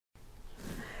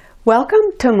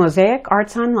Welcome to Mosaic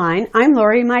Arts Online. I'm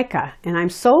Laurie Mika, and I'm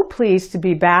so pleased to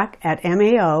be back at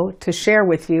MAO to share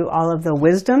with you all of the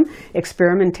wisdom,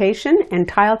 experimentation, and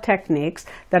tile techniques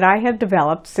that I have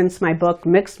developed since my book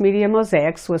Mixed Media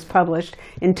Mosaics was published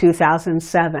in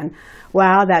 2007.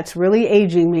 Wow, that's really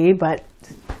aging me, but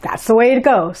that's the way it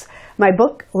goes. My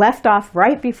book left off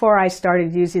right before I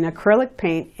started using acrylic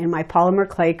paint in my polymer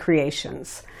clay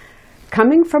creations.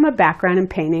 Coming from a background in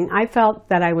painting, I felt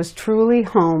that I was truly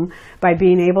home by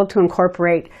being able to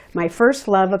incorporate my first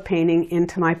love of painting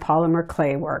into my polymer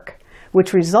clay work,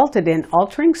 which resulted in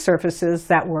altering surfaces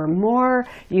that were more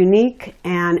unique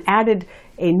and added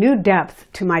a new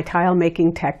depth to my tile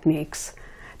making techniques.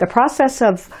 The process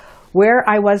of where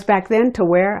I was back then to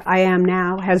where I am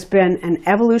now has been an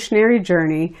evolutionary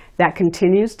journey that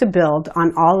continues to build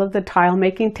on all of the tile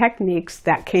making techniques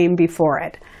that came before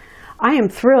it. I am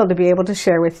thrilled to be able to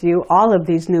share with you all of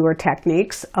these newer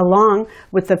techniques along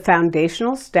with the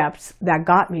foundational steps that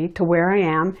got me to where I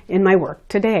am in my work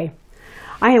today.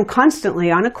 I am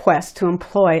constantly on a quest to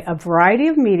employ a variety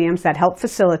of mediums that help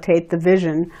facilitate the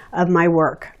vision of my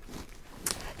work.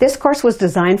 This course was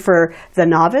designed for the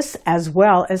novice as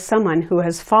well as someone who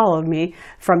has followed me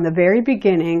from the very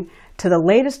beginning to the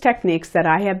latest techniques that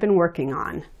I have been working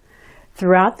on.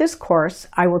 Throughout this course,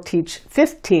 I will teach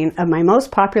 15 of my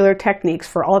most popular techniques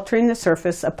for altering the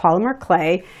surface of polymer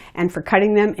clay and for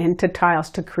cutting them into tiles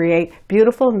to create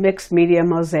beautiful mixed media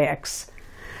mosaics.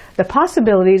 The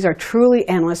possibilities are truly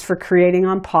endless for creating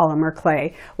on polymer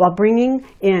clay while bringing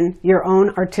in your own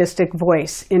artistic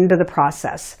voice into the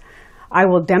process. I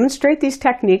will demonstrate these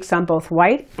techniques on both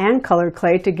white and colored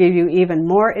clay to give you even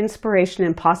more inspiration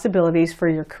and possibilities for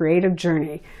your creative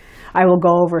journey. I will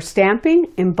go over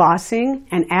stamping, embossing,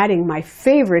 and adding my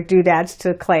favorite doodads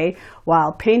to clay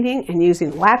while painting and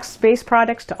using wax-based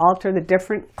products to alter the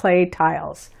different clay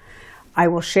tiles. I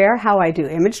will share how I do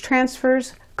image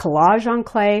transfers, collage on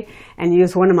clay, and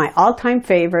use one of my all-time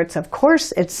favorites. Of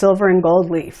course, it's silver and gold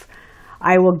leaf.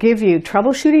 I will give you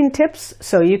troubleshooting tips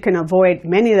so you can avoid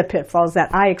many of the pitfalls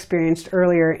that I experienced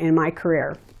earlier in my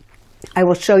career. I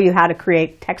will show you how to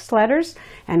create text letters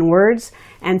and words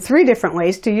and 3 different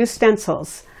ways to use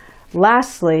stencils.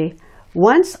 Lastly,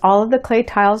 once all of the clay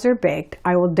tiles are baked,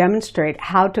 I will demonstrate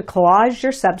how to collage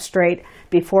your substrate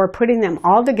before putting them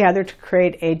all together to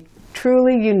create a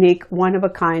truly unique,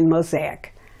 one-of-a-kind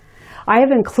mosaic. I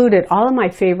have included all of my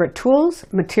favorite tools,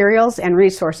 materials, and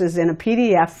resources in a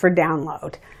PDF for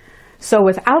download. So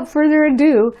without further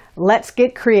ado, let's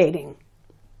get creating.